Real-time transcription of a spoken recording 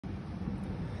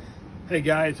Hey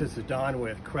guys, this is Don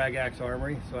with Crag Axe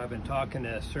Armory. So I've been talking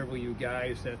to several of you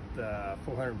guys at the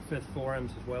 405th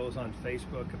forums as well as on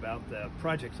Facebook about the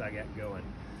projects I got going.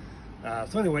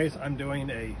 So anyways, I'm doing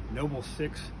a Noble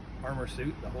 6 armor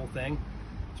suit, the whole thing.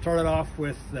 Started off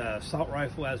with the assault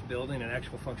rifle as building, an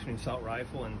actual functioning assault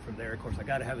rifle, and from there, of course, I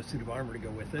got to have a suit of armor to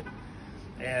go with it.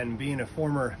 And being a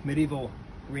former medieval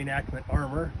reenactment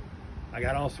armor, I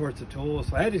got all sorts of tools.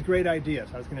 So I had these great ideas.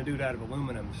 I was going to do it out of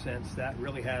aluminum since that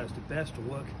really has the best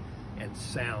look and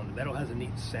sound. Metal has a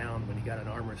neat sound when you got an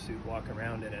armor suit walking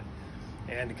around in it.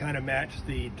 And to kind of match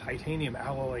the titanium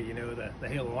alloy, you know, the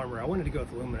Halo armor, I wanted to go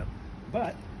with aluminum.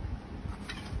 But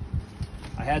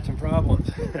I had some problems.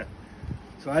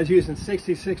 So I was using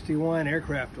 6061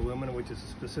 aircraft aluminum, which is a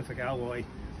specific alloy.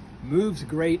 Moves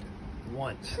great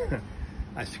once.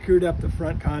 I screwed up the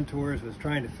front contours, was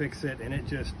trying to fix it, and it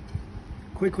just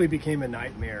quickly became a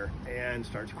nightmare and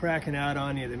starts cracking out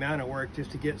on you. The amount of work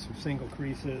just to get some single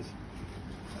creases.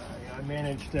 I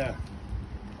managed to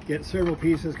get several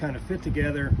pieces kind of fit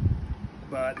together,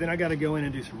 but then I got to go in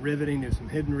and do some riveting, do some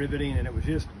hidden riveting, and it was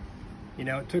just, you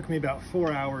know, it took me about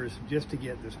 4 hours just to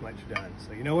get this much done.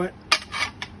 So you know what?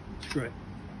 Screw it.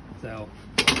 So,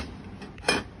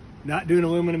 not doing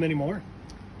aluminum anymore.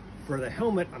 For the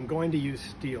helmet, I'm going to use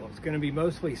steel. It's going to be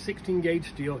mostly 16 gauge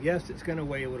steel. Yes, it's going to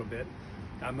weigh a little bit.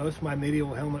 Most of my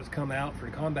medieval helmets come out for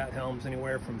combat helms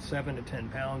anywhere from 7 to 10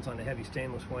 pounds on a heavy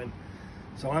stainless one.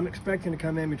 So I'm expecting to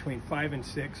come in between 5 and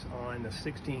 6 on the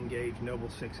 16 gauge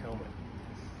Noble 6 helmet.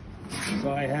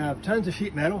 So I have tons of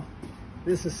sheet metal.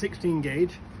 This is 16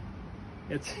 gauge.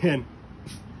 It's in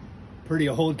pretty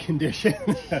old condition.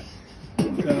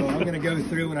 So I'm going to go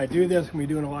through, when I do this, I'm going to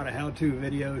be doing a lot of how-to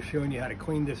videos showing you how to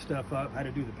clean this stuff up, how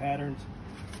to do the patterns.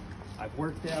 I've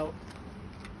worked out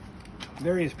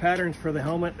various patterns for the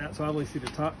helmet. That's obviously the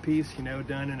top piece, you know,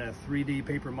 done in a 3D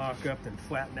paper mock-up and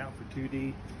flattened out for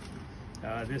 2D.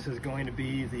 This is going to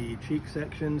be the cheek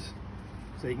sections,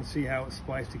 so you can see how it's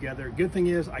spliced together. Good thing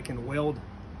is I can weld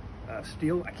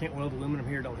steel. I can't weld aluminum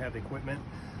here, don't have the equipment.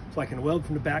 So I can weld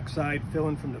from the back side, fill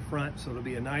in from the front, so it'll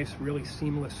be a nice, really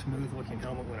seamless, smooth looking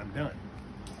helmet when I'm done.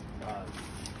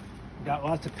 Got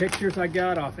lots of pictures I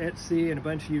got off Etsy and a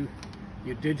bunch of you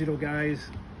digital guys.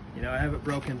 You know, I have it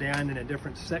broken down into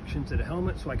different sections of the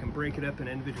helmet so I can break it up in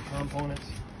individual components.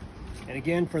 And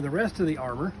again, for the rest of the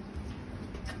armor,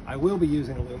 I will be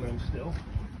using aluminum still.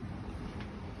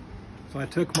 So I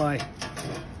took my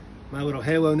little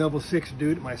Halo Noble 6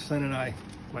 dude my son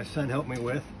helped me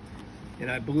with,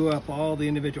 and I blew up all the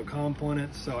individual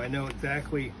components so I know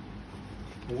exactly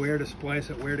where to splice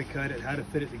it, where to cut it, how to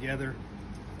fit it together.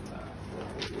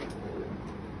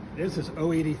 This is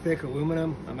 080 thick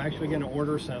aluminum. I'm actually going to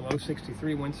order some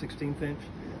 063 1/16 inch.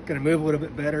 Going to move a little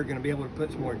bit better, going to be able to put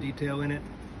some more detail in it,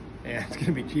 and it's going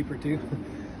to be cheaper too.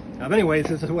 But anyways,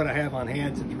 this is what I have on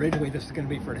hand. Since originally this is going to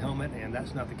be for the helmet, and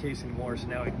that's not the case anymore, so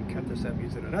now I can cut this up and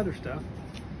use it on other stuff.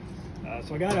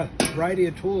 So I got a variety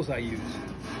of tools I use.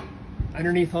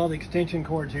 Underneath all the extension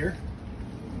cords here,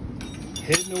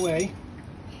 hidden away,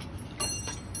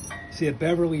 see a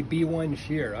Beverly B1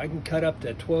 shear. I can cut up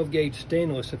to 12 gauge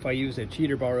stainless if I use a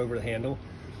cheater bar over the handle.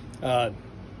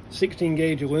 16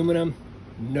 gauge aluminum,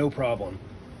 no problem.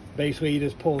 Basically, you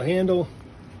just pull the handle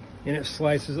and it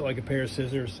slices it like a pair of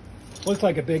scissors. Looks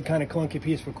like a big kind of clunky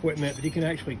piece of equipment, but you can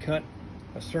actually cut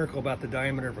a circle about the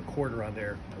diameter of a quarter on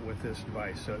there with this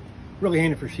device. So really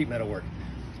handy for sheet metal work.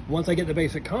 Once I get the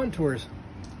basic contours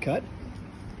cut,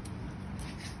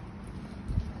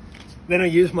 then I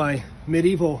use my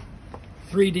medieval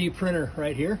 3D printer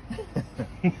right here.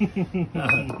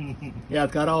 Yeah,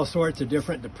 it's got all sorts of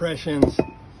different depressions.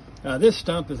 This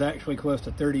stump is actually close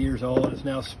to 30 years old. It's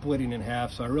now splitting in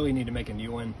half, so I really need to make a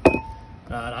new one.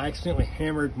 I accidentally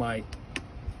hammered my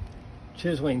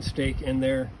chiseling stake in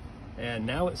there, and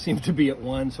now it seems to be at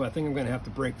 1, so I think I'm going to have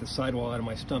to break the sidewall out of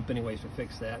my stump anyways to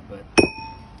fix that. But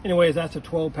anyways, that's a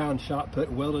 12-pound shot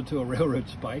put welded to a railroad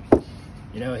spike.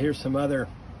 You know, here's some other,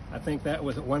 I think that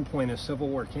was at one point a Civil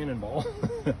War cannonball.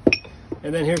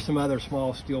 And then here's some other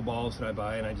small steel balls that I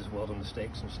buy, and I just weld them to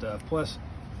stakes and stuff. Plus,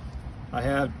 I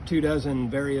have 24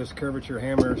 various curvature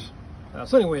hammers.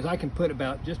 So anyways, I can put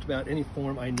just about any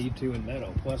form I need to in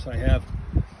metal. Plus, I have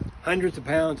hundreds of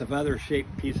pounds of other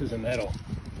shaped pieces of metal.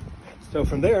 So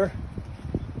from there,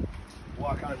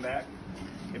 walk on back.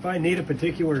 If I need a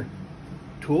particular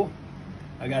tool,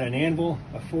 I got an anvil,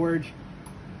 a forge,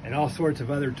 and all sorts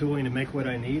of other tooling to make what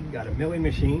I need. Got a milling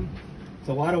machine.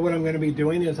 So a lot of what I'm going to be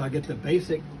doing is I'll get the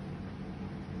basic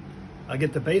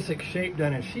shape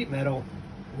done in sheet metal,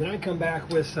 then I come back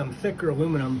with some thicker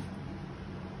aluminum,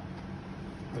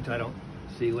 which I don't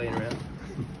see laying around.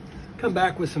 Come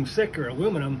back with some thicker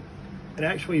aluminum and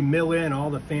actually mill in all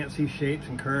the fancy shapes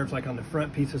and curves, like on the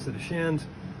front pieces of the shins,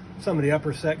 some of the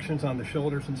upper sections on the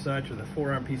shoulders and such, or the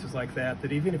forearm pieces like that,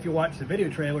 that even if you watch the video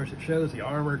trailers, it shows the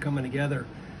armor coming together.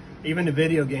 Even the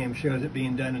video game shows it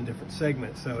being done in different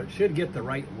segments, so it should get the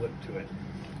right look to it.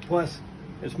 Plus,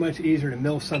 it's much easier to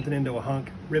mill something into a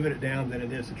hunk, rivet it down, than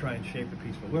it is to try and shape a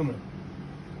piece of aluminum.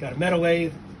 Got a metal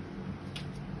lathe,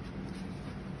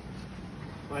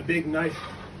 my big knife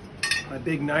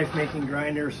making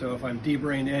grinder, so if I'm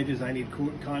deburring edges, I need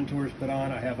contours put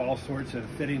on. I have all sorts of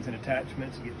fittings and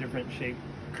attachments to get different shape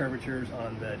curvatures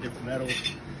on the different metals.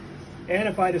 And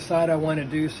if I decide I want to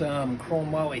do some chrome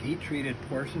moly heat treated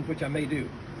portions, which I may do,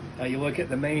 you look at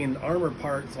the main armor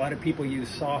parts, a lot of people use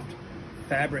soft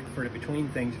fabric for the between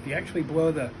things. If you actually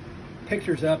blow the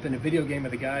pictures up in a video game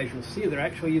of the guys, you'll see they're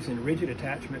actually using rigid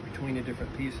attachment between the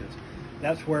different pieces.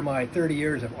 That's where my 30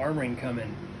 years of armoring come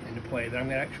into play, that I'm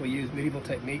going to actually use medieval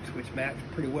techniques which match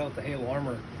pretty well with the Halo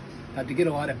armor to get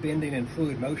a lot of bending and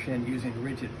fluid motion using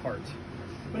rigid parts.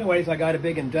 But anyways, I got a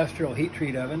big industrial heat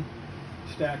treat oven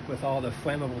stacked with all the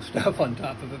flammable stuff on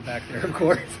top of it back there, of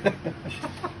course.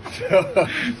 So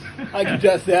I can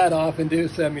dust that off and do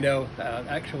some,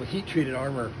 actual heat treated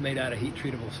armor made out of heat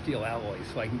treatable steel alloys,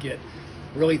 so I can get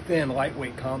really thin,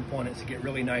 lightweight components to get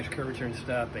really nice curvature and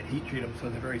stuff, and heat treat them so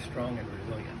they're very strong and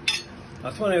resilient.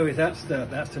 So anyways, that's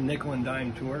the nickel and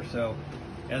dime tour. So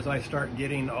as I start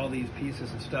getting all these pieces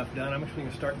and stuff done, I'm actually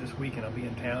going to start this weekend. I'll be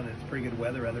in town, and it's pretty good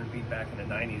weather other than being back in the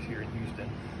 90s here in Houston,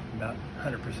 about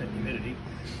 100% humidity.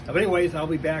 But anyways, I'll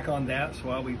be back on that, so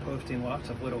I'll be posting lots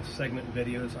of little segment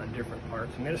videos on different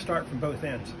parts. I'm going to start from both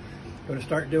ends. I'm going to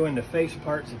start doing the face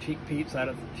parts and cheek pieces out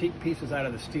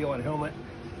of the steel on the helmet.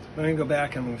 I'm going to go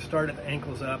back and I'm going to start at the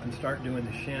ankles up and start doing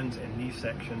the shins and knee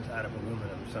sections out of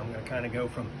aluminum. So I'm going to kind of go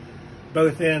from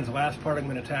both ends. The last part I'm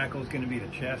going to tackle is going to be the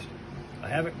chest. I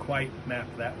haven't quite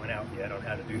mapped that one out yet on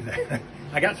how to do that.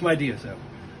 I got some ideas though.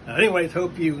 Anyways,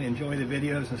 hope you enjoy the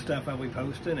videos and stuff I'll be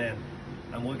posting, and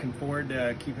I'm looking forward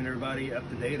to keeping everybody up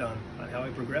to date on how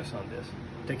I progress on this.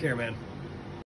 Take care, man.